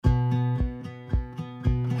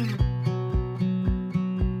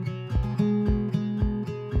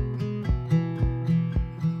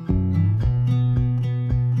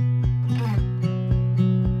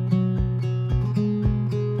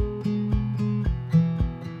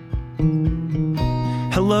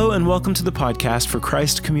Hello and welcome to the podcast for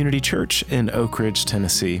Christ Community Church in Oak Ridge,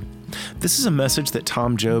 Tennessee. This is a message that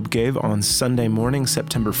Tom Job gave on Sunday morning,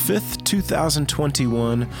 September 5th,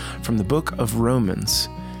 2021, from the book of Romans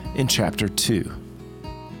in chapter 2.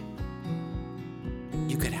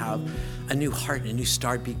 You could have a new heart and a new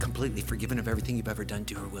start, be completely forgiven of everything you've ever done,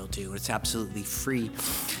 do, or will do. It's absolutely free.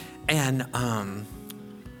 And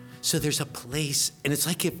so there's a place, and it's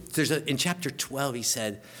like if there's in chapter 12, he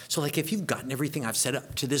said, so like if you've gotten everything I've said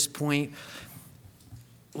up to this point,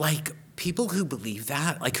 like people who believe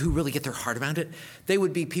that, like who really get their heart around it, they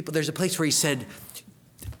would be people, there's a place where he said,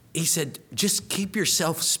 just keep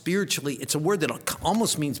yourself spiritually. It's a word that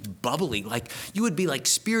almost means bubbly. Like you would be like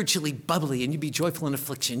spiritually bubbly and you'd be joyful in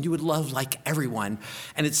affliction. You would love like everyone.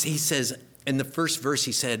 And he says, in the first verse,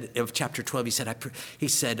 he said, of chapter 12, he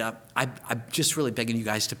said, I'm just really begging you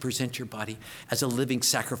guys to present your body as a living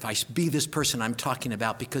sacrifice. Be this person I'm talking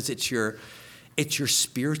about because it's your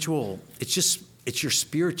spiritual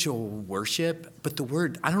worship. But the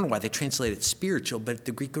word, I don't know why they translate it spiritual, but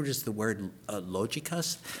the Greek word is the word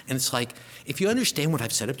logikos. And it's like, if you understand what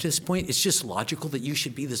I've said up to this point, it's just logical that you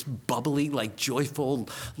should be this bubbly, like joyful,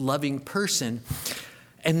 loving person.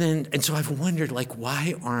 And so I've wondered, like,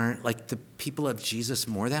 why aren't, like, the people of Jesus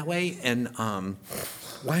more that way? And why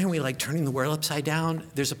aren't we, like, turning the world upside down?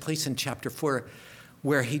 There's a place in chapter 4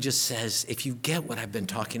 where he just says, if you get what I've been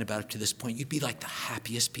talking about up to this point, you'd be like the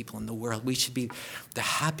happiest people in the world. We should be the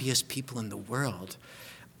happiest people in the world.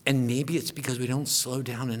 And maybe it's because we don't slow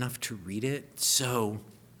down enough to read it. So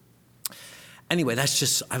anyway,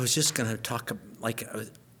 I was just going to talk, like,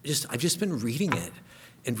 I've just been reading it.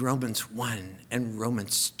 In Romans 1 and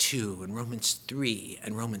Romans 2 and Romans 3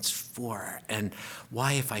 and Romans 4. And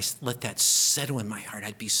why, if I let that settle in my heart,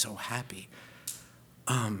 I'd be so happy.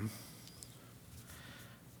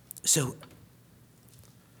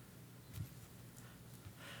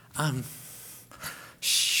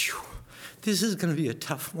 This is going to be a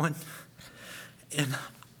tough one. And,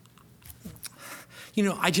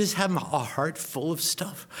 I just have a heart full of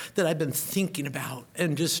stuff that I've been thinking about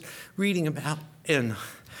and just reading about. And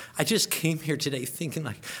I just came here today thinking,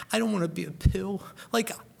 like, I don't want to be a pill.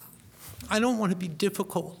 Like, I don't want to be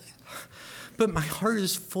difficult. But my heart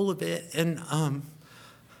is full of it. And I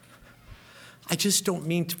just don't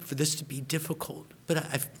mean for this to be difficult. But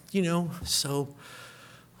so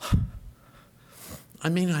I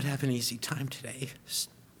may not have an easy time today.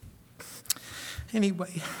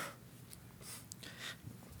 Anyway.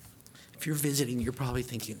 If you're visiting, you're probably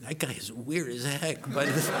thinking, that guy is weird as heck, but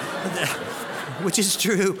which is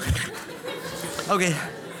true. Okay,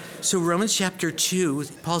 so Romans chapter 2,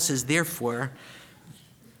 Paul says, therefore,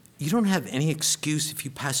 you don't have any excuse if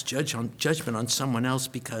you pass judgment on someone else,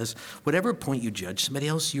 because whatever point you judge somebody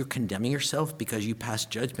else, you're condemning yourself because you pass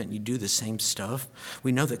judgment and you do the same stuff.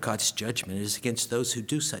 We know that God's judgment is against those who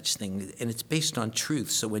do such things, and it's based on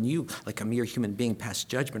truth. So when you, like a mere human being, pass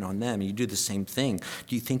judgment on them and you do the same thing,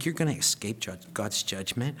 do you think you're going to escape God's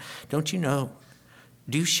judgment? Do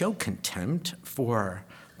you show contempt for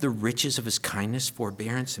the riches of his kindness,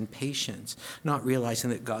 forbearance, and patience, not realizing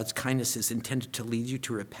that God's kindness is intended to lead you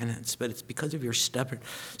to repentance, but it's because of your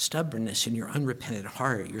stubbornness and your unrepentant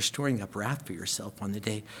heart, you're storing up wrath for yourself on the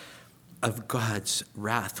day of God's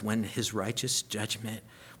wrath, when his righteous judgment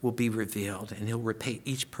will be revealed, and he'll repay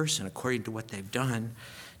each person according to what they've done.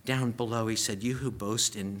 Down below, he said, you who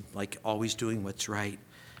boast in, like, always doing what's right,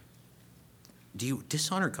 do you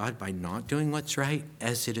dishonor God by not doing what's right?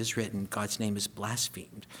 As it is written, God's name is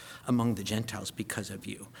blasphemed among the Gentiles because of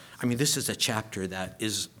you. I mean, this is a chapter that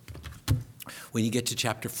is, when you get to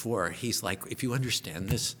chapter 4, he's like, if you understand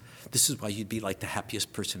this is why you'd be like the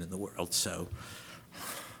happiest person in the world. So,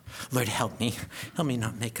 Lord, help me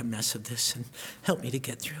not make a mess of this, and help me to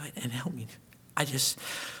get through it, and help me. I just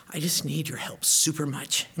need your help super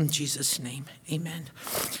much. In Jesus' name, amen.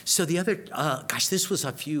 So the other, this was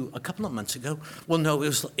a couple of months ago. Well, no,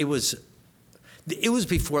 it was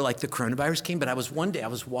before, like, the coronavirus came, but one day I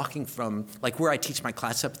was walking from, like, where I teach my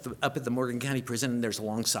class up at the Morgan County Prison, and there's a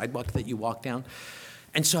long sidewalk that you walk down.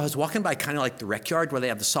 And so I was walking by kind of like the rec yard where they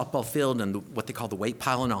have the softball field and what they call the weight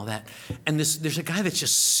pile and all that. And there's a guy that's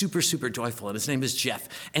just super, super joyful, and his name is Jeff.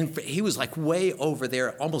 And he was like way over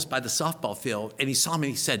there, almost by the softball field. And he saw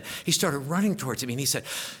me, he started running towards me, and he said,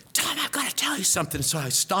 Tom, I've got to tell you something. So I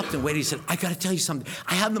stopped and waited. He said, I got to tell you something.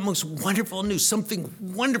 I have the most wonderful news. Something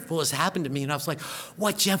wonderful has happened to me. And I was like,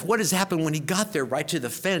 what, Jeff? What has happened? When he got there right to the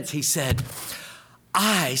fence, he said,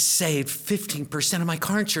 I saved 15% of my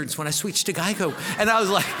car insurance when I switched to Geico. And I was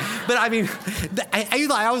like, but I mean,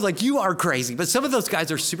 I was like, you are crazy. But some of those guys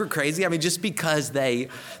are super crazy. I mean, just because they're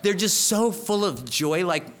just so full of joy.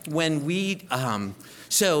 Like when we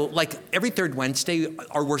So like every third Wednesday,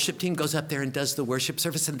 our worship team goes up there and does the worship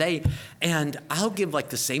service, and I'll give like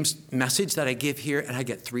the same message that I give here, and I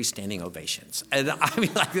get 3 standing ovations. And I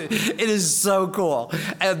mean, like, it is so cool.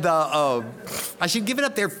 And I should give it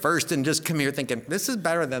up there first and just come here thinking, this is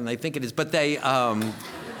better than they think it is. But there's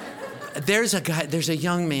a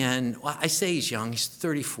young man, well, I say he's young, he's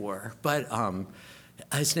 34, but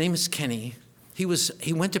his name is Kenny. He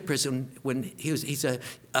went to prison when he's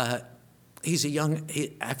a young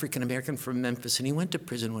African-American from Memphis, and he went to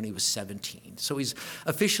prison when he was 17. So he's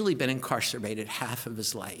officially been incarcerated half of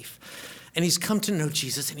his life. And he's come to know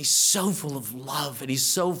Jesus, and he's so full of love, and he's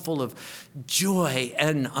so full of joy.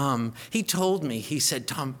 And he told me, he said,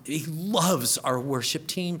 Tom, he loves our worship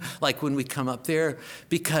team, like when we come up there,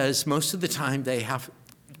 because most of the time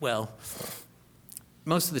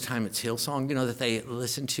most of the time it's Hillsong, that they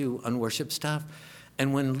listen to on worship stuff.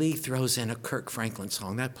 And when Lee throws in a Kirk Franklin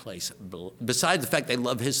song, that place, besides the fact they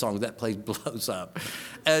love his song, that place blows up.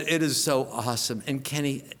 It is so awesome. And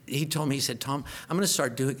Kenny, he told me, he said, Tom, I'm going to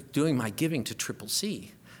start doing my giving to Triple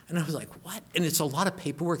C. And I was like, what? And it's a lot of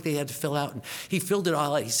paperwork they had to fill out. And he filled it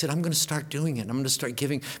all out. He said, I'm going to start doing it. I'm going to start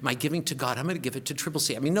giving my giving to God. I'm going to give it to Triple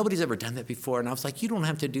C. I mean, nobody's ever done that before. And I was like, you don't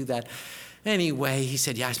have to do that. Anyway, he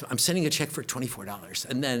said, yeah, I'm sending a check for $24.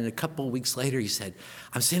 And then a couple of weeks later, he said,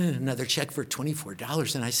 I'm sending another check for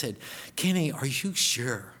 $24. And I said, Kenny, are you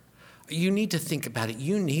sure? You need to think about it.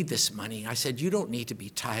 You need this money. I said, you don't need to be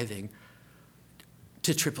tithing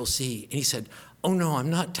to Triple C. And he said, oh, no, I'm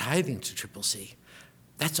not tithing to Triple C.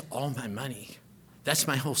 That's all my money. That's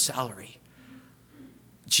my whole salary.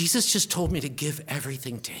 Jesus just told me to give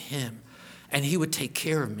everything to him, and he would take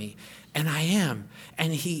care of me. And I am,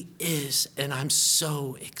 and he is, and I'm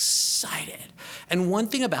so excited. And one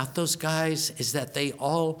thing about those guys is that they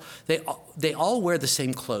all wear the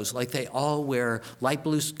same clothes. Like they all wear light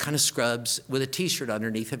blue kind of scrubs with a t-shirt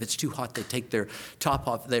underneath. If it's too hot, they take their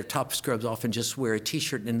top scrubs off and just wear a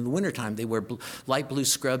t-shirt. And in the wintertime, they wear light blue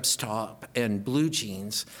scrubs top and blue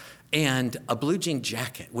jeans and a blue jean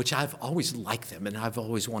jacket, which I've always liked them, and I've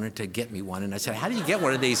always wanted to get me one. And I said, how do you get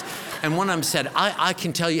one of these? And one of them said, I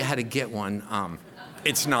can tell you how to get one.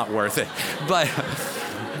 It's not worth it. But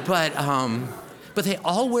they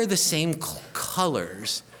all wear the same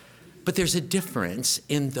colors, but there's a difference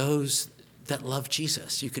in those that love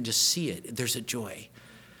Jesus. You can just see it. There's a joy.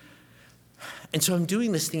 And so I'm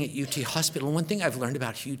doing this thing at UT Hospital. And one thing I've learned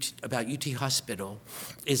about UT Hospital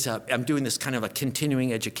is I'm doing this kind of a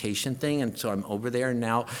continuing education thing. And so I'm over there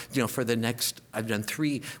now, for the next, I've done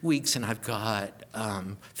 3 weeks and I've got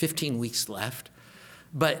 15 weeks left.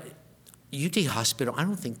 But UT Hospital,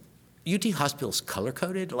 UT Hospital's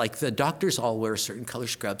color-coded. Like the doctors all wear certain color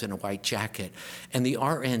scrubs and a white jacket, and the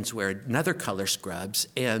RNs wear another color scrubs,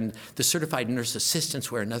 and the certified nurse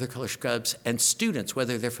assistants wear another color scrubs, and students,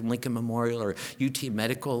 whether they're from Lincoln Memorial or UT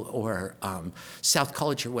Medical or South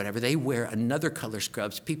College or whatever, they wear another color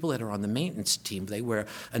scrubs. People that are on the maintenance team, they wear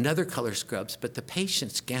another color scrubs, but the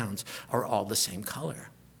patients' gowns are all the same color.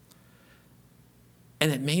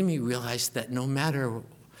 And it made me realize that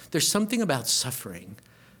there's something about suffering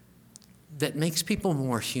that makes people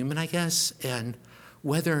more human, I guess, and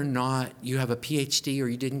whether or not you have a PhD or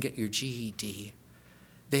you didn't get your GED,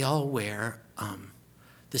 they all wear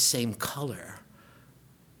the same color.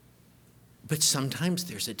 But sometimes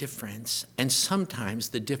there's a difference, and sometimes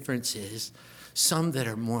the difference is some that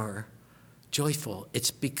are more joyful.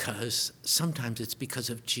 Sometimes it's because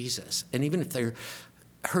of Jesus. And even if they're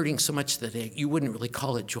hurting so much that you wouldn't really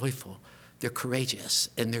call it joyful, they're courageous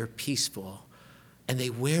and they're peaceful. And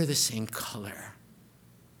they wear the same color.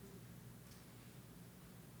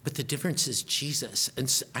 But the difference is Jesus.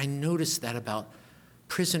 And I noticed that about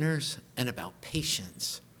prisoners and about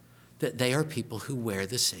patients, that they are people who wear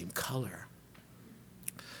the same color.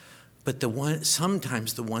 But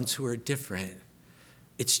sometimes the ones who are different,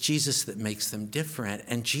 it's Jesus that makes them different.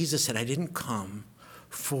 And Jesus said, I didn't come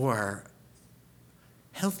for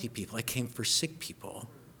healthy people. I came for sick people.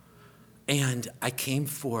 And I came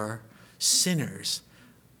for sinners.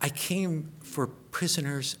 I came for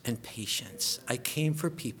prisoners and patients. I came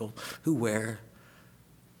for people who wear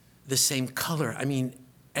the same color. I mean,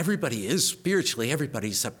 everybody is spiritually,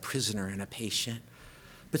 everybody's a prisoner and a patient.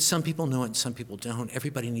 But some people know it and some people don't.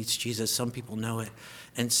 Everybody needs Jesus. Some people know it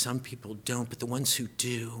and some people don't. But the ones who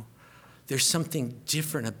do, there's something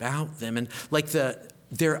different about them. And like they're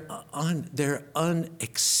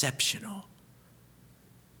unexceptional,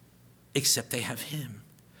 except they have him.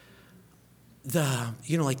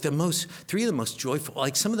 three of the most joyful,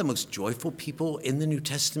 like some of the most joyful people in the New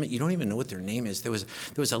Testament, you don't even know what their name is. There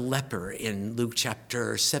was a leper in Luke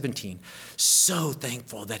chapter 17, so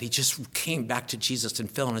thankful that he just came back to Jesus and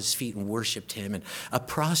fell on his feet and worshiped him. And a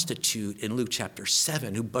prostitute in Luke chapter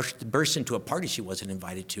 7 who burst into a party she wasn't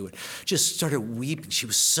invited to and just started weeping. She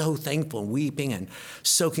was so thankful and weeping and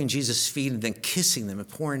soaking Jesus' feet and then kissing them and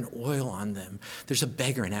pouring oil on them. There's a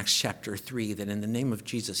beggar in Acts chapter 3 that in the name of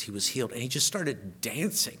Jesus, he was healed, and he just started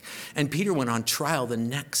dancing. And Peter went on trial the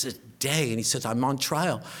next day, and he says, I'm on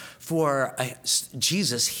trial for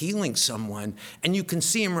Jesus healing someone. And you can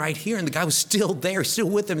see him right here, and the guy was still there, still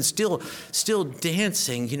with him, and still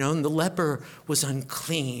dancing, and the leper was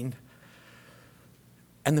unclean,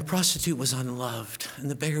 and the prostitute was unloved,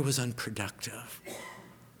 and the beggar was unproductive.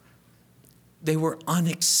 They were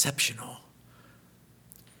unexceptional,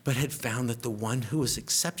 but had found that the one who was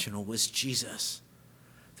exceptional was Jesus.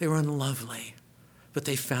 They were unlovely, but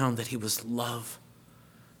they found that he was love.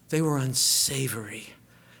 They were unsavory,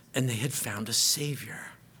 and they had found a Savior.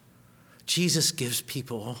 Jesus gives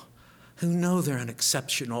people who know they're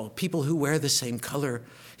unexceptional, people who wear the same color,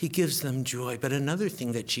 he gives them joy. But another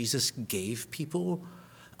thing that Jesus gave people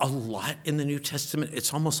a lot in the New Testament,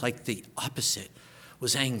 it's almost like the opposite,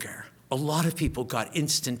 was anger. A lot of people got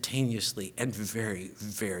instantaneously and very,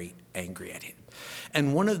 very angry at him.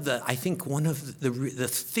 And I think one of the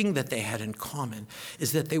thing that they had in common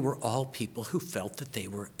is that they were all people who felt that they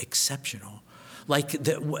were exceptional. Like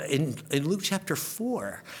in Luke chapter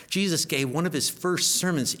 4, Jesus gave one of his first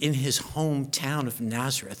sermons in his hometown of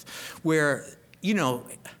Nazareth, where,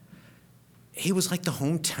 he was like the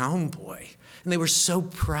hometown boy. And they were so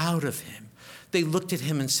proud of him. They looked at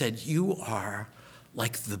him and said, you are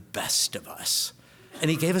like the best of us. And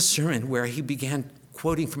he gave a sermon where he began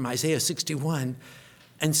quoting from Isaiah 61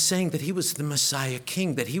 and saying that he was the Messiah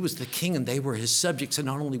king, that he was the king and they were his subjects. And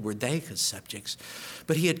not only were they his subjects,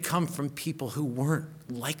 but he had come from people who weren't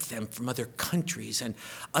like them, from other countries and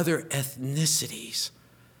other ethnicities.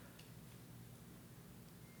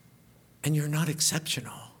 And you're not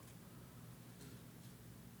exceptional.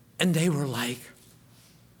 And they were like,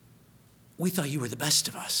 we thought you were the best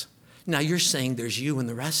of us. Now you're saying there's you and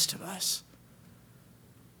the rest of us.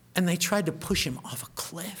 And they tried to push him off a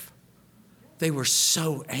cliff. They were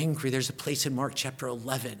so angry. There's a place in Mark chapter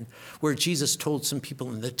 11 where Jesus told some people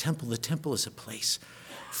in the temple is a place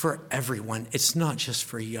for everyone. It's not just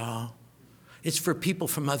for y'all. It's for people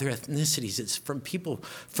from other ethnicities. It's from people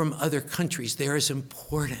from other countries. They're as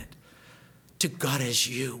important to God as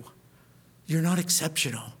you. You're not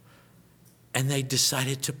exceptional. And they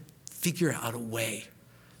decided to figure out a way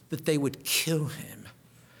that they would kill him.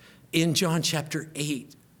 In John chapter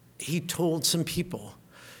 8, he told some people,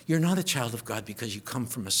 you're not a child of God because you come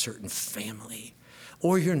from a certain family,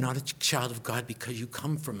 or you're not a child of God because you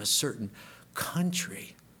come from a certain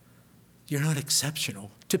country. You're not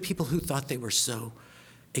exceptional. To people who thought they were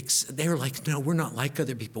they were like, no, we're not like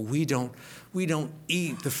other people. We don't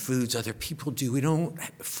eat the foods other people do. We don't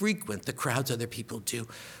frequent the crowds other people do.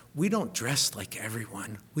 We don't dress like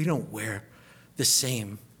everyone. We don't wear the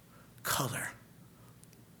same color.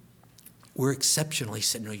 We're exceptional. He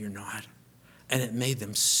said, no, you're not. And it made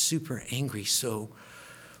them super angry. So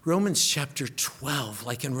Romans chapter 12,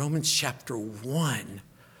 like in Romans chapter 1,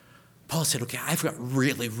 Paul said, okay, I've got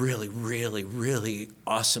really, really, really, really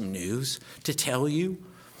awesome news to tell you.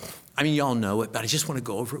 I mean, y'all know it, but I just want to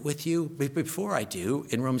go over it with you. But before I do,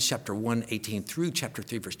 in Romans chapter 1, 18 through chapter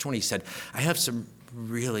 3, verse 20, he said, I have some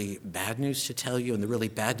really bad news to tell you. And the really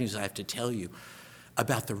bad news I have to tell you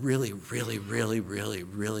about the really, really, really, really,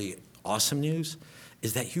 really awesome news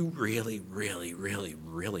is that you really, really, really,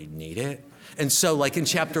 really need it. And so like in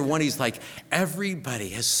chapter 1, he's like, everybody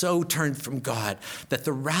has so turned from God that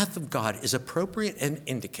the wrath of God is appropriate and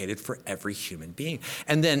indicated for every human being.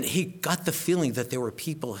 And then he got the feeling that there were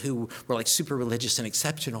people who were like super religious and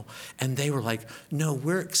exceptional. And they were like, no,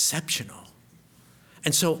 we're exceptional.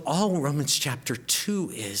 And so all Romans chapter 2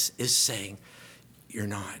 is saying, you're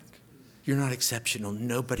not. You're not exceptional.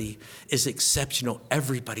 Nobody is exceptional.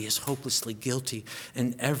 Everybody is hopelessly guilty,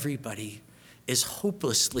 and everybody is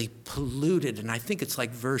hopelessly polluted. And I think it's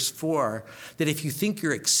like verse 4, that if you think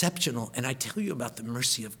you're exceptional, and I tell you about the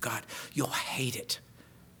mercy of God, you'll hate it.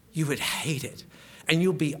 You would hate it. And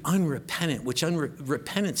you'll be unrepentant, which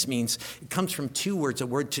repentance means, it comes from two words, a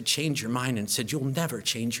word to change your mind, and said, you'll never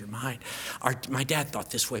change your mind. My dad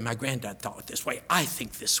thought this way, my granddad thought this way, I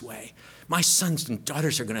think this way. My sons and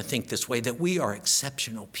daughters are going to think this way, that we are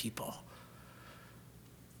exceptional people.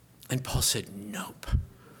 And Paul said, nope,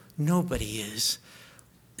 nobody is.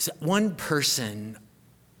 One person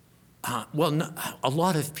a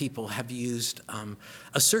lot of people have used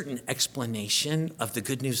a certain explanation of the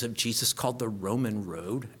good news of Jesus called the Roman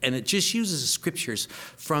Road, and it just uses scriptures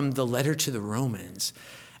from the letter to the Romans.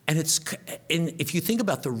 And if you think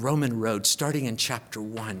about the Roman Road starting in chapter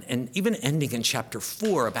 1 and even ending in chapter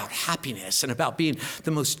 4 about happiness and about being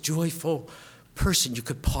the most joyful person you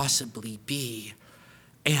could possibly be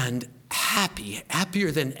and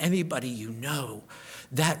happier than anybody you know,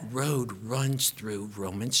 that road runs through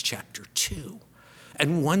Romans chapter 2.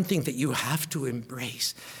 And one thing that you have to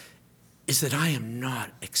embrace is that I am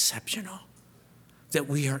not exceptional.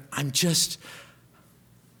 That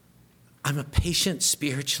I'm a patient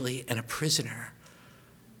spiritually and a prisoner.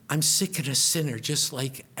 I'm sick and a sinner just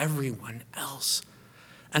like everyone else.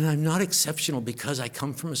 And I'm not exceptional because I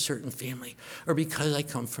come from a certain family or because I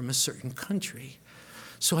come from a certain country.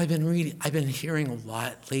 So I've been hearing a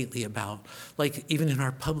lot lately about, like even in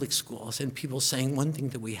our public schools, and people saying one thing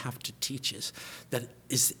that we have to teach is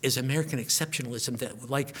American exceptionalism,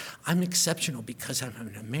 that like I'm exceptional because I'm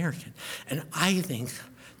an American. And I think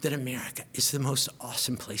that America is the most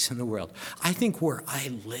awesome place in the world. I think where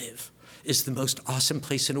I live is the most awesome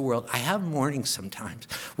place in the world. I have mornings sometimes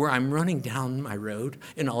where I'm running down my road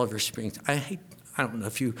in Oliver Springs. I don't know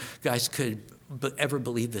if you guys could ever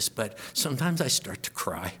believe this, but sometimes I start to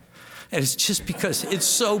cry. And it's just because it's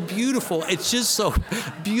so beautiful. It's just so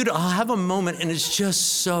beautiful. I'll have a moment and it's just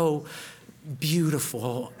so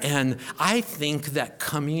beautiful. And I think that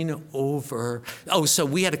coming over, so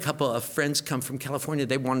we had a couple of friends come from California.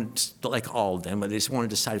 They wanted, like all of them, but they just wanted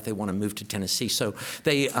to decide if they want to move to Tennessee. So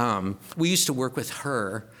we used to work with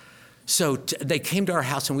her. So they came to our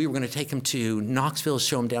house, and we were going to take them to Knoxville,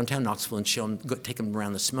 show them downtown Knoxville, and take them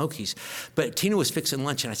around the Smokies. But Tina was fixing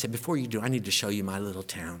lunch, and I said, before you do, I need to show you my little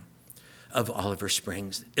town of Oliver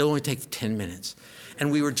Springs. It'll only take 10 minutes.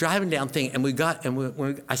 And we were driving down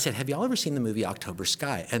I said, have y'all ever seen the movie October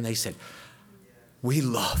Sky? And they said, we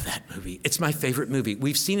love that movie. It's my favorite movie.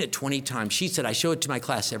 We've seen it 20 times. She said, I show it to my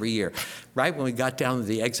class every year. Right when we got down to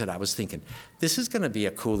the exit, I was thinking, this is going to be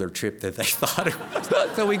a cooler trip than they thought it was.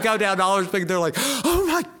 So we go down to Oliver Springs, they're like, oh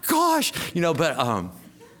my gosh.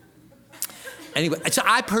 Anyway, so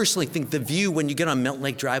I personally think the view when you get on Milton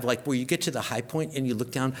Lake Drive, like where you get to the high point and you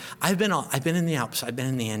look down, I've been in the Alps, I've been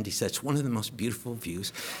in the Andes. That's one of the most beautiful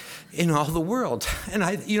views in all the world. And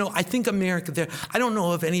I think America, I don't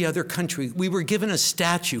know of any other country. We were given a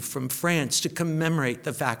statue from France to commemorate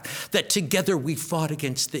the fact that together we fought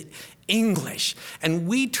against the English, and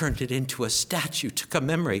we turned it into a statue to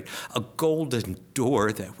commemorate a golden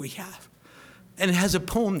door that we have. And it has a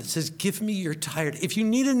poem that says, give me your tired. If you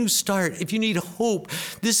need a new start, if you need hope,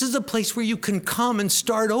 this is a place where you can come and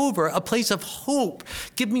start over, a place of hope.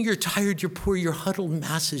 Give me your tired, your poor, your huddled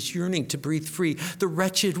masses yearning to breathe free, the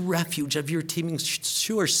wretched refuge of your teeming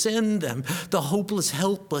shore. Send them, the hopeless,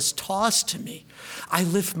 helpless, tossed to me. I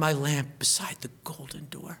lift my lamp beside the golden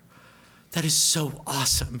door. That is so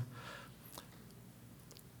awesome.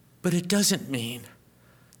 But it doesn't mean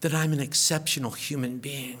that I'm an exceptional human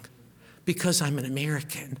being because I'm an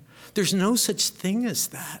American. There's no such thing as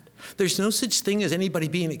that. There's no such thing as anybody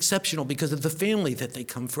being exceptional because of the family that they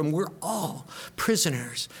come from. We're all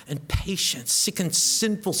prisoners and patients, sick and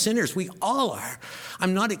sinful sinners. We all are.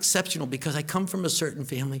 I'm not exceptional because I come from a certain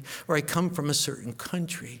family or I come from a certain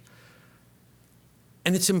country.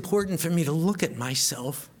 And it's important for me to look at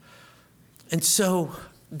myself. And so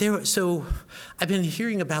I've been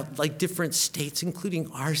hearing about like different states,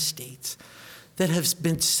 including our states, that have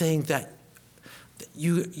been saying that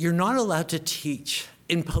you're not allowed to teach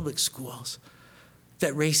in public schools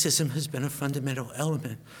that racism has been a fundamental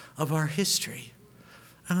element of our history.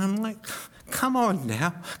 And I'm like, come on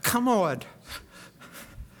now, come on.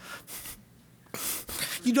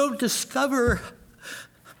 You don't discover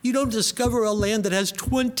a land that has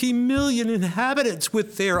 20 million inhabitants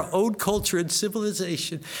with their own culture and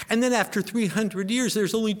civilization. And then after 300 years,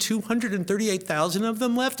 there's only 238,000 of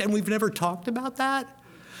them left, and we've never talked about that?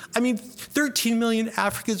 I mean, 13 million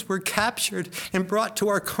Africans were captured and brought to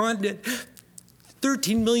our continent.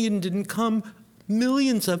 13 million didn't come.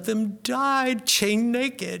 Millions of them died chained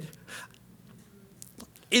naked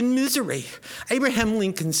in misery. Abraham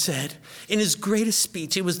Lincoln said in his greatest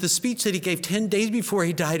speech, it was the speech that he gave 10 days before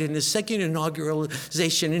he died in his second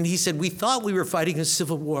inauguralization, and he said, we thought we were fighting a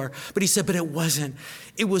civil war, but he said, but it wasn't.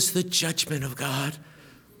 It was the judgment of God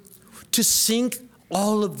to sink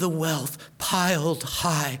all of the wealth piled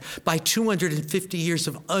high by 250 years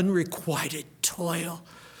of unrequited toil,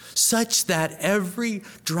 such that every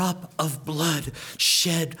drop of blood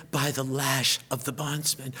shed by the lash of the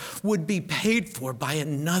bondsman would be paid for by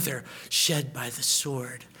another shed by the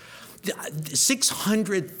sword.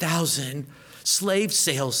 600,000 slave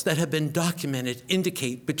sales that have been documented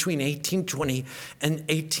indicate between 1820 and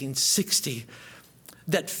 1860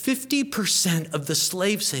 that 50% of the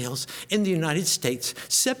slave sales in the United States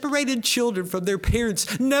separated children from their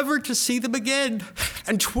parents, never to see them again.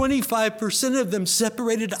 And 25% of them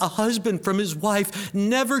separated a husband from his wife,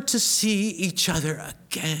 never to see each other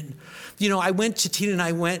again. You know, Tina and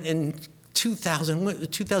I went in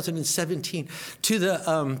 2017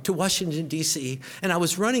 to Washington, D.C., and I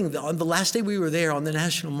was running on the last day we were there on the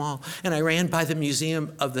National Mall, and I ran by the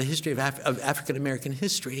Museum of the History of African American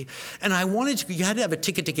History, and I wanted to, you had to have a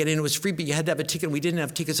ticket to get in. It was free, but you had to have a ticket, and we didn't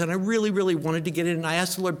have tickets, and I really, really wanted to get in, and I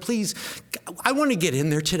asked the Lord, please, I want to get in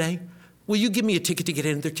there today. Will you give me a ticket to get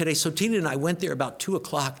in there today? So Tina and I went there about 2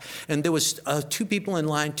 o'clock, and there was 2 people in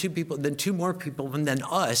line, 2 people, then 2 more people, and then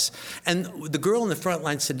us. And the girl in the front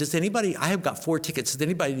line said, I have got 4 tickets. Does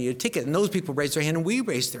anybody need a ticket? And those people raised their hand, and we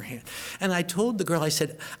raised their hand. And I told the girl, I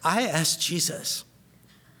said, I asked Jesus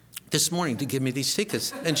this morning to give me these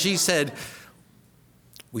tickets. And she said,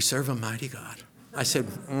 we serve a mighty God. I said,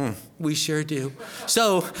 we sure do.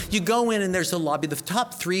 So you go in and there's a lobby. The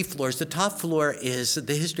top 3 floors, the top floor is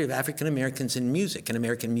the history of African Americans in music and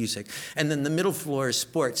American music. And then the middle floor is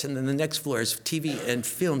sports. And then the next floor is TV and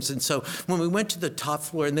films. And so when we went to the top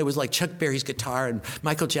floor, and there was like Chuck Berry's guitar and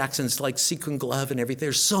Michael Jackson's like sequin glove and everything.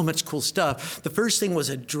 There's so much cool stuff. The first thing was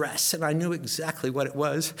a dress, and I knew exactly what it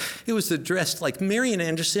was. It was the dress, like Marian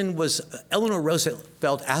Anderson was, Eleanor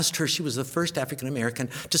Roosevelt asked her, she was the first African American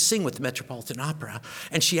to sing with the Metropolitan Opera.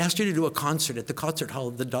 And she asked her to do a concert at the concert hall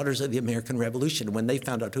of the Daughters of the American Revolution. When they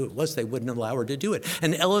found out who it was, they wouldn't allow her to do it.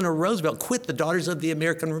 And Eleanor Roosevelt quit the Daughters of the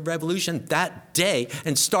American Revolution that day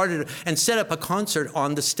and set up a concert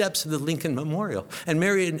on the steps of the Lincoln Memorial. And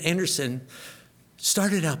Marian Anderson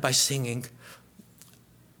started out by singing,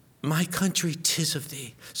 "My country, 'tis of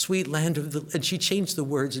thee, sweet land of the," and she changed the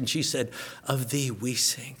words and she said, "Of thee we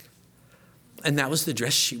sing." And that was the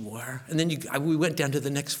dress she wore. And then we went down to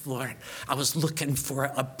the next floor, and I was looking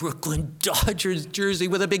for a Brooklyn Dodgers jersey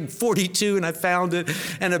with a big 42, and I found it,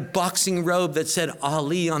 and a boxing robe that said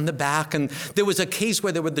Ali on the back. And there was a case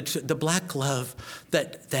where there were the black glove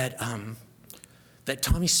that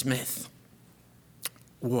Tommy Smith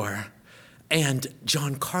wore and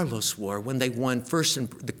John Carlos wore when they won first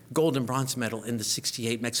the gold and bronze medal in the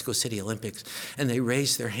 '68 Mexico City Olympics. And they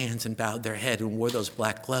raised their hands and bowed their head and wore those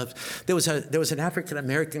black gloves. There was an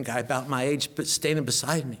African-American guy about my age standing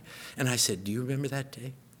beside me. And I said, "Do you remember that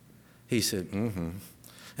day?" He said, "Mm-hmm."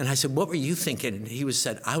 And I said, "What were you thinking?" And he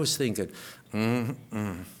said, "I was thinking,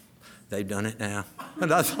 they've done it now."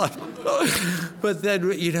 And I thought, but then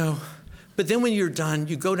when you're done,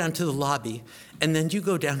 you go down to the lobby, and then you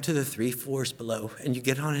go down to the 3 floors below, and you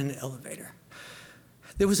get on an elevator.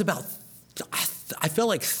 There was about, I felt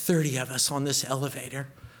like 30 of us on this elevator.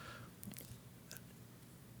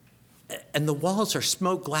 And the walls are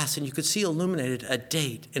smoked glass, and you could see illuminated a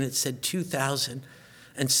date, and it said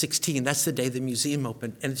 2016. That's the day the museum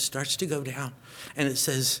opened, and it starts to go down, and it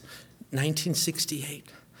says 1968,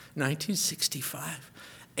 1965,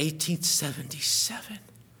 1877.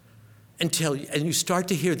 And you start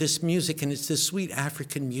to hear this music, and it's this sweet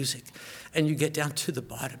African music, and you get down to the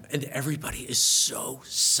bottom, and everybody is so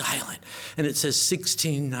silent, and it says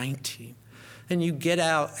 1619, and you get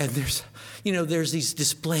out, and there's these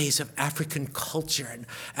displays of African culture and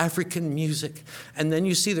African music, and then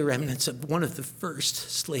you see the remnants of one of the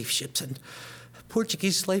first slave ships, and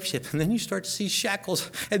Portuguese slave ship, and then you start to see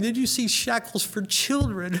shackles, and then you see shackles for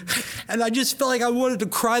children, and I just felt like I wanted to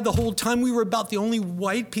cry the whole time. We were about the only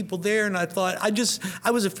white people there, and I thought, I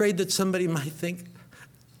was afraid that somebody might think,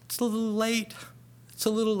 it's a little late. It's a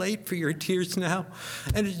little late for your tears now.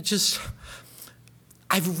 And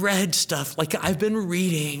I've read stuff, like I've been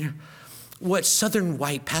reading what Southern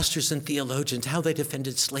white pastors and theologians, how they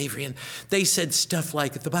defended slavery, and they said stuff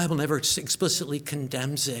like, the Bible never explicitly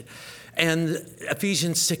condemns it. And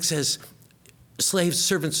Ephesians 6 says,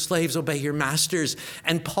 slaves, obey your masters.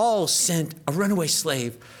 And Paul sent a runaway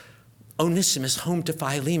slave, Onesimus, home to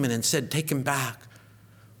Philemon and said, take him back.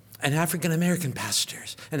 And African-American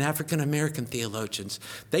pastors and African-American theologians,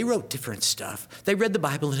 they wrote different stuff. They read the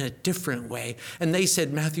Bible in a different way. And they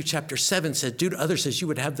said, Matthew chapter 7 said, do to others as you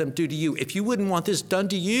would have them do to you. If you wouldn't want this done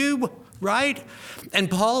to you, right?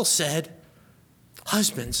 And Paul said,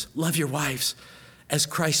 husbands, love your wives as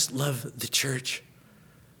Christ loved the church.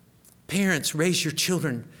 Parents, raise your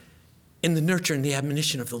children in the nurture and the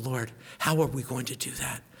admonition of the Lord. How are we going to do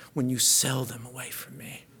that when you sell them away from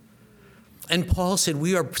me? And Paul said,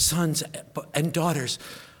 we are sons and daughters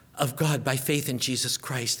of God by faith in Jesus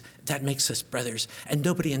Christ. That makes us brothers, and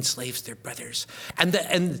nobody enslaves their brothers. And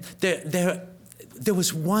there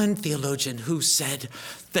was one theologian who said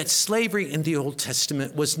that slavery in the Old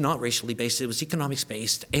Testament was not racially based, it was economics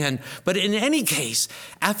based. But in any case,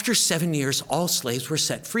 after 7 years, all slaves were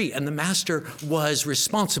set free, and the master was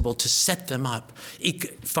responsible to set them up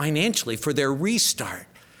financially for their restart.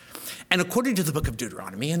 And according to the book of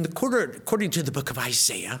Deuteronomy and according to the book of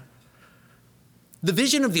Isaiah, the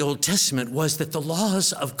vision of the Old Testament was that the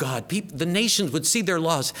laws of God, the nations would see their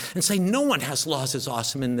laws and say, no one has laws as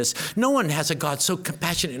awesome in this. No one has a God so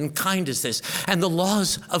compassionate and kind as this. And the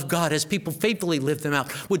laws of God, as people faithfully lived them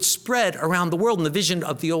out, would spread around the world. And the vision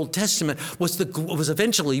of the Old Testament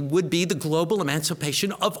would be the global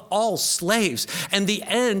emancipation of all slaves and the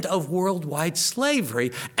end of worldwide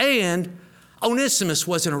slavery. And Onesimus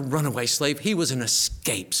wasn't a runaway slave. He was an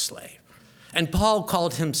escaped slave. And Paul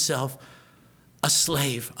called himself a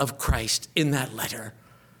slave of Christ in that letter,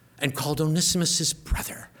 and called Onesimus his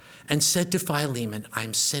brother, and said to Philemon,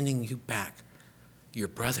 I'm sending you back your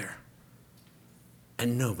brother.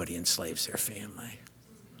 And nobody enslaves their family.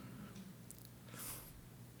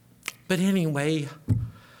 But anyway,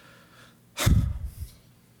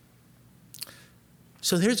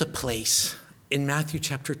 so there's a place in Matthew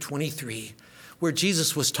chapter 23 where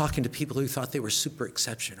Jesus was talking to people who thought they were super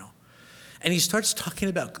exceptional. And he starts talking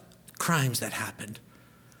about crimes that happened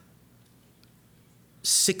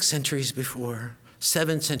 6 centuries before,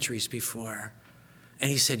 7 centuries before. And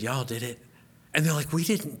he said, y'all did it. And they're like, we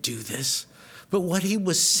didn't do this. But what he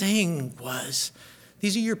was saying was,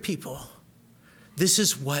 these are your people. This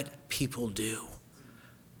is what people do.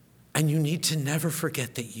 And you need to never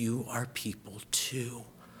forget that you are people too.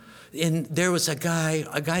 And there was a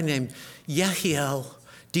guy named Yehiel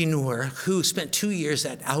Dinur who spent 2 years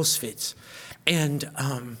at Auschwitz. And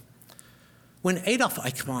when Adolf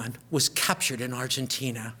Eichmann was captured in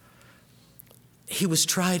Argentina, he was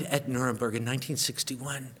tried at Nuremberg in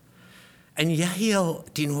 1961. And Yehiel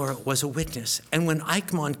Dinur was a witness. And when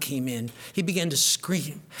Eichmann came in, he began to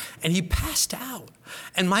scream, and he passed out.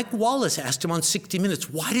 And Mike Wallace asked him on 60 Minutes,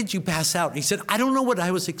 why did you pass out? And he said, I don't know what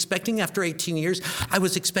I was expecting after 18 years. I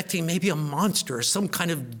was expecting maybe a monster or some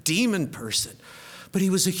kind of demon person. But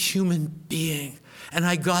he was a human being. And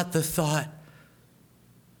I got the thought,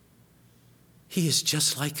 he is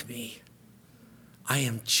just like me. I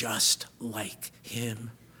am just like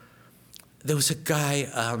him. There was a guy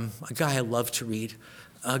I love to read,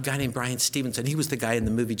 a guy named Brian Stevenson. He was the guy in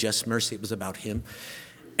the movie Just Mercy. It was about him.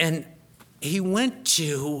 And he went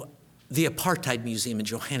to the Apartheid Museum in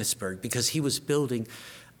Johannesburg because he was building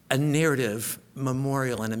a narrative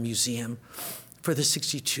memorial and a museum for the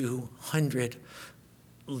 6,200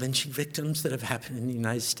 lynching victims that have happened in the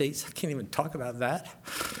United States. I can't even talk about that.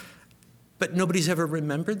 But nobody's ever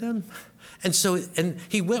remembered them. And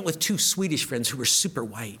he went with 2 Swedish friends who were super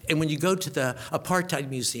white. And when you go to the Apartheid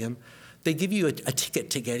Museum, they give you a ticket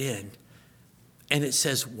to get in. And it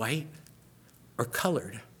says white or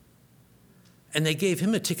colored. And they gave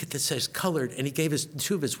him a ticket that says colored, and he gave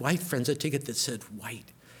 2 of his white friends a ticket that said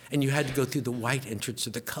white. And you had to go through the white entrance or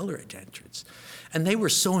the colored entrance. And they were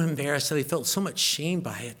so embarrassed that they felt so much shame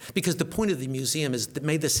by it, because the point of the museum is that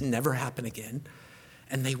may this never happen again.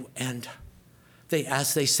 And they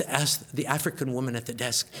asked the African woman at the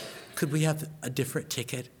desk, could we have a different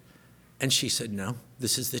ticket? And she said, no,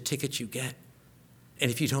 this is the ticket you get.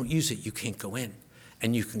 And if you don't use it, you can't go in.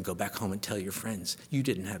 And you can go back home and tell your friends, you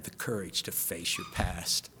didn't have the courage to face your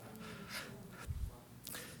past.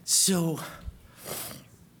 So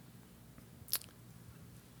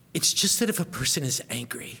it's just that if a person is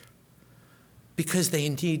angry,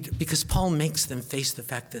 because Paul makes them face the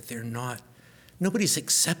fact that nobody's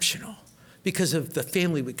exceptional because of the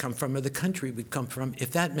family we come from or the country we come from. If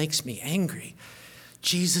that makes me angry,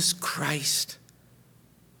 Jesus Christ,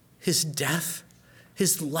 his death,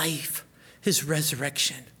 his life, his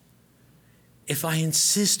resurrection, if I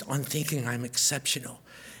insist on thinking I'm exceptional,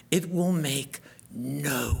 it will make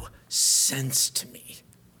no sense to me.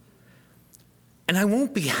 And I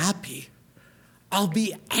won't be happy. I'll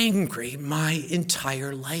be angry my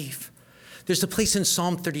entire life. There's a place in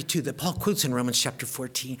Psalm 32 that Paul quotes in Romans chapter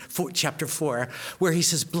 4, where he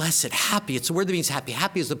says, blessed, happy. It's a word that means happy.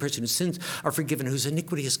 Happy is the person whose sins are forgiven, whose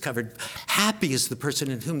iniquity is covered. Happy is the person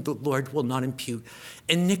in whom the Lord will not impute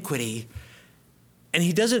iniquity. And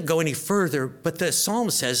he doesn't go any further, but the psalm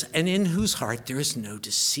says, and in whose heart there is no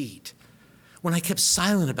deceit. When I kept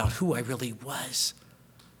silent about who I really was,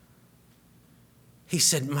 he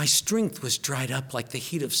said, my strength was dried up like the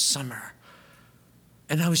heat of summer.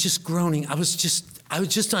 And I was just groaning. I was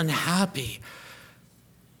just unhappy.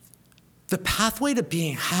 The pathway to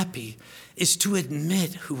being happy is to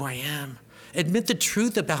admit who I am, admit the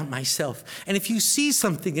truth about myself. And if you see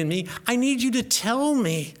something in me, I need you to tell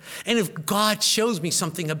me. And if God shows me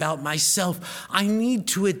something about myself, I need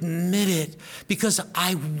to admit it because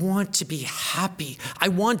I want to be happy. I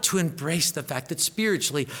want to embrace the fact that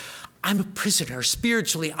spiritually, I'm a prisoner.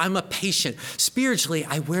 Spiritually, I'm a patient. Spiritually,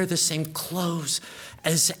 I wear the same clothes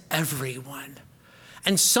as everyone.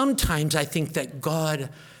 And sometimes I think that God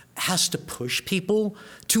has to push people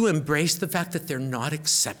to embrace the fact that they're not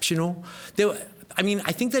exceptional.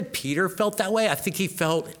 I think that Peter felt that way. I think he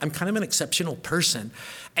felt, I'm kind of an exceptional person.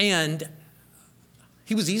 And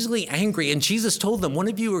he was easily angry. And Jesus told them, one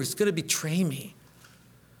of you is going to betray me.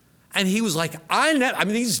 And he was like,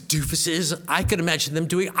 these doofuses, I could imagine them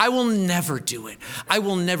doing, I will never do it.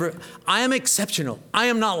 I am exceptional. I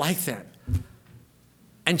am not like that.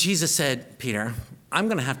 And Jesus said, Peter, I'm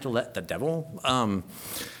going to have to let the devil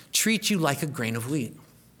treat you like a grain of wheat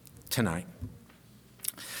tonight.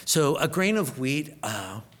 So a grain of wheat,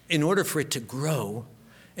 in order for it to grow,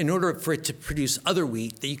 in order for it to produce other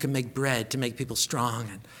wheat that you can make bread to make people strong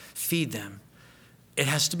and feed them, it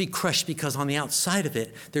has to be crushed because on the outside of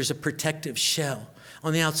it, there's a protective shell.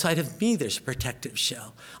 On the outside of me, there's a protective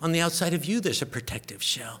shell. On the outside of you, there's a protective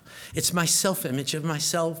shell. It's my self-image of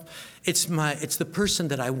myself. It's the person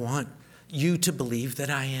that I want you to believe that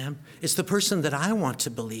I am. It's the person that I want to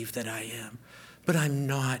believe that I am, but I'm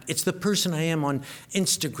not. It's the person I am on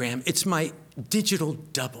Instagram. It's my digital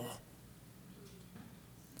double.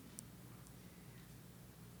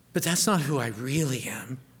 But that's not who I really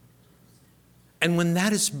am. And when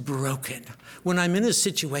that is broken, when I'm in a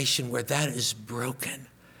situation where that is broken,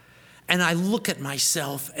 and I look at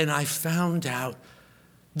myself and I found out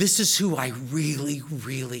this is who I really,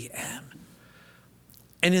 really am.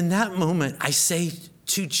 And in that moment, I say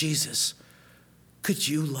to Jesus, could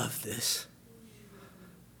you love this?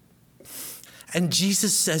 And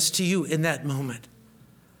Jesus says to you in that moment,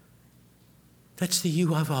 that's the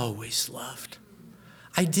you I've always loved.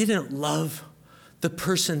 I didn't love the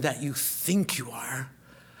person that you think you are.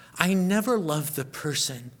 I never loved the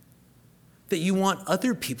person that you want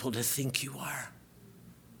other people to think you are.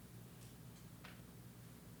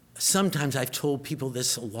 Sometimes I've told people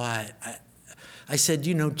this a lot. I said,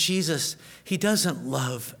 Jesus, he doesn't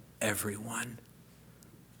love everyone.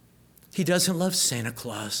 He doesn't love Santa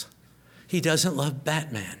Claus. He doesn't love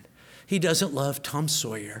Batman. He doesn't love Tom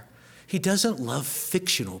Sawyer. He doesn't love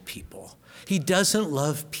fictional people. He doesn't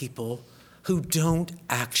love people who don't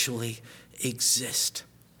actually exist.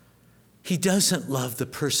 He doesn't love the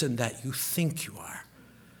person that you think you are.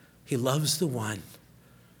 He loves the one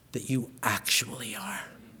that you actually are.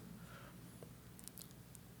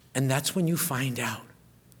 And that's when you find out,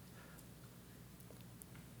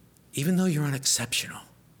 even though you're unexceptional,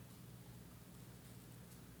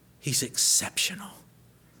 he's exceptional.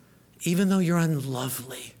 Even though you're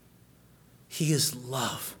unlovely, he is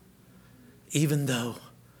love. Even though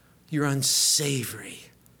you're unsavory,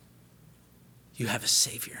 you have a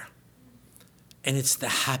Savior. And it's the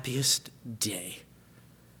happiest day.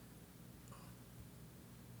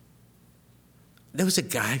 There was a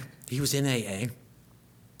guy, he was in AA,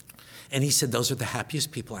 and he said, those are the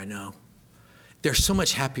happiest people I know. They're so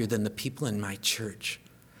much happier than the people in my church.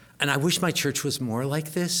 And I wish my church was more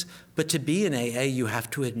like this, but to be in AA, you have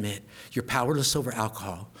to admit you're powerless over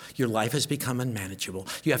alcohol. Your life has become unmanageable.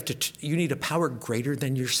 You need a power greater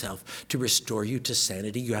than yourself to restore you to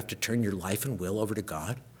sanity. You have to turn your life and will over to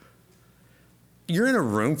God. You're in a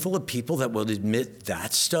room full of people that will admit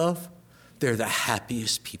that stuff. They're the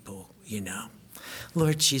happiest people you know.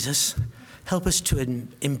 Lord Jesus, help us to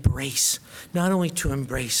embrace, not only to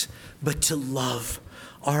embrace, but to love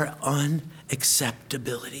our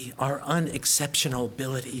unacceptability, our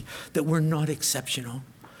unexceptionability, that we're not exceptional,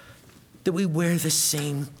 that we wear the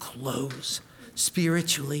same clothes.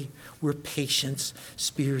 Spiritually, we're patients.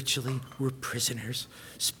 Spiritually, we're prisoners.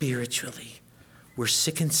 Spiritually, we're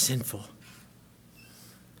sick and sinful.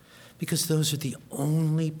 Because those are the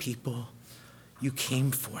only people you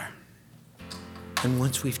came for. And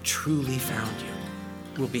once we've truly found you,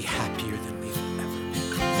 we'll be happier than we've ever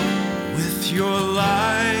been. With your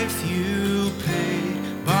life you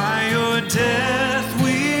paid, by your death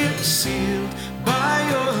we're sealed, by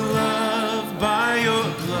your love, by your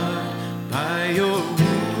blood, by your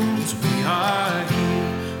wounds we are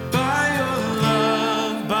healed, by your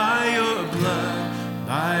love, by your blood,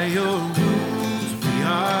 by your wounds we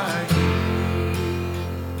are healed.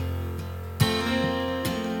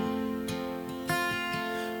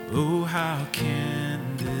 Oh, how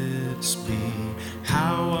can this be?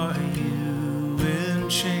 How are you in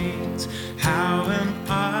chains? How am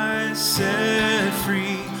I set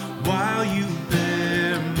free while you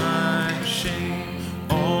bear my shame.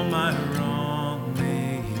 All my wrong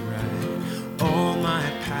made right, all my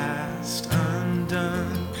past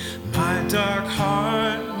undone, my dark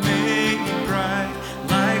heart made bright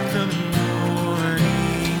like the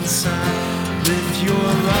morning sun. With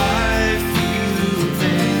your life you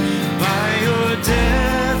made, by your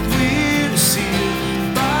death we're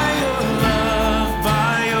sealed, by your love,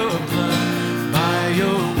 by your blood, by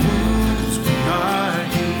your wounds we are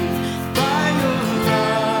healed, by your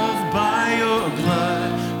love, by your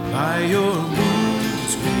blood, by your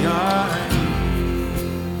wounds we are healed.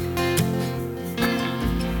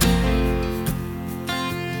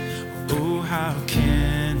 Oh, how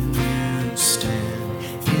can you stand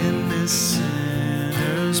in this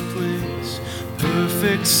sinner's place,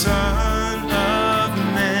 perfect Son of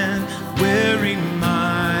Man, wearing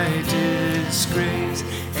my disgrace?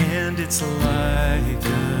 And it's like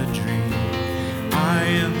a dream, I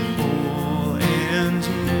am whole and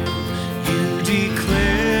new. You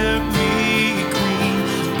declare me clean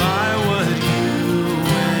by what you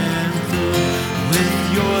went through. With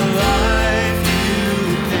your life you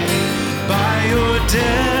paid, by your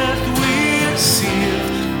death we're sealed,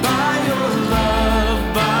 by your love,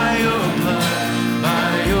 by your blood, by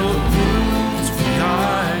your wounds we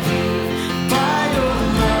are healed, by your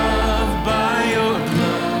love, by your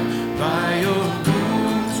blood, by your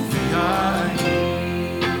wounds we are healed.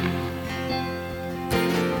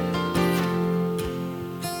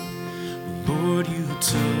 Lord, you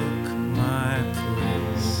took my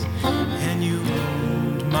place and you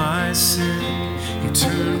owned my sin. You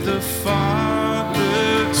turned the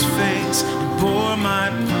Father's face and bore my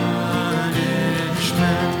punishment.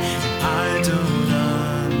 I don't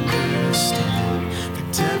understand the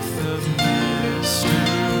depth of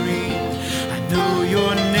mystery. I know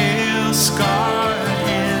your nail-scarred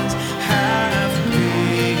hands have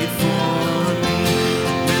paid for me.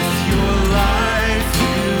 With your life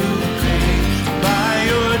you paid, by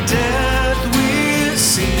your death we're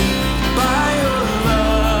sealed, by your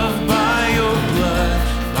love, by your blood,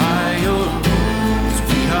 by your wounds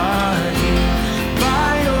we are healed,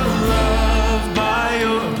 by your love, by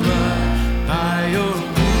your blood, by your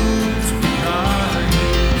wounds we are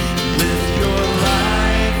healed. With your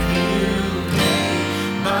life you paid,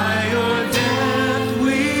 by your death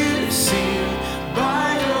we're sealed, by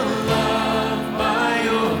your love, by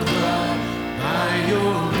your blood, by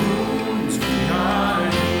your wounds we are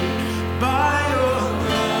healed, by your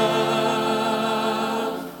love,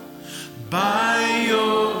 by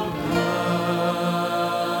your blood,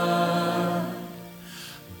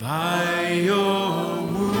 by your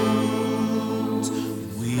wounds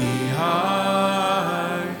we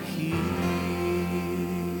are healed.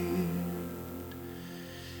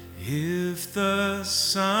 If the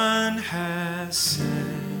Son has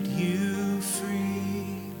set you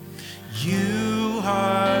free, you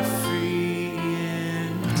are free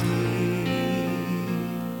indeed.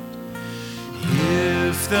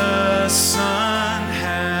 If the Son